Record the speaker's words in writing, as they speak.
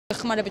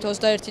ხმარებით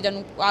 21-დან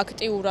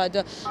აქტიურად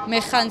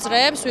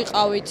მეხანძრებს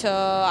ვიყავით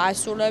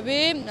ასულები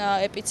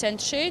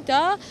ეპიცენტრში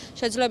და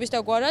შეძლების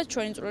დაგვარად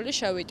ჩვენი წვლილი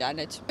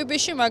შევიტანეთ.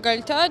 ბიბიში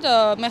მაგალითად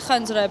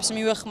მეხანძრებს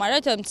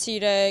მივეხმარეთ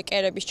მცირე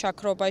კერების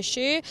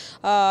ჩაქრობაში,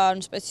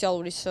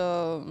 სპეციალური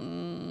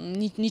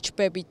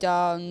ნიჩბებით და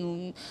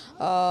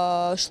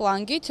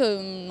შლანგით,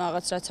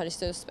 რაღაც რაც არის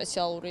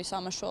სპეციალური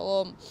სამაშველო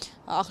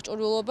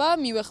აღჭურვილობა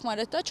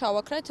მივეხმარეთ და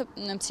ჩავაქრეთ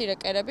მცირე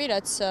კერები,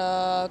 რაც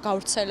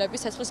გავრცელების,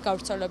 ცეცხლის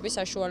გავრცელების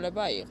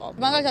საშუალება იყო.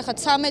 მაგალითად, ახლა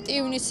 13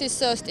 ივნისის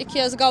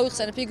სტიქიას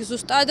გავიხსენებ, იქ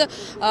ზუსტად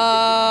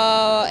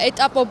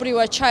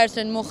ეტაპობრივად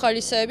ჩაერთნენ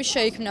მოხალისეები,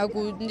 შეიქმნა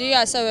გუნდი,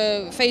 ასევე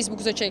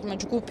Facebook-ზე შეიქმნა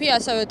ჯგუფი,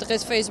 ასევე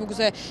დღეს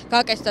Facebook-ზე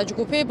გაკეთდა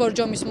ჯგუფი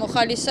ბორჯომის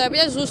მოხალისეები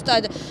და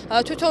ზუსტად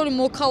თითოეული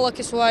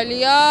მოქალაქის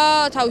ვალია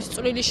თავისი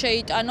წვლილი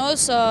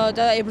შეიტანოს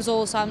და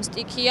ებრძოლოს ამ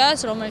სტიქიას,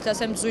 რომელიც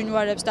ასე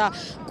მძვინვარებს და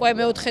უკვე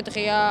მეოთხე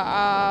დღეა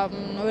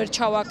ვერ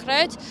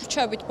ჩავაქრეთ.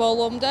 ვრჩებით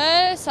ბოლომდე,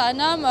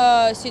 სანამ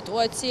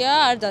სიტუაცია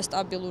არ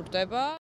დასტაბილურდება.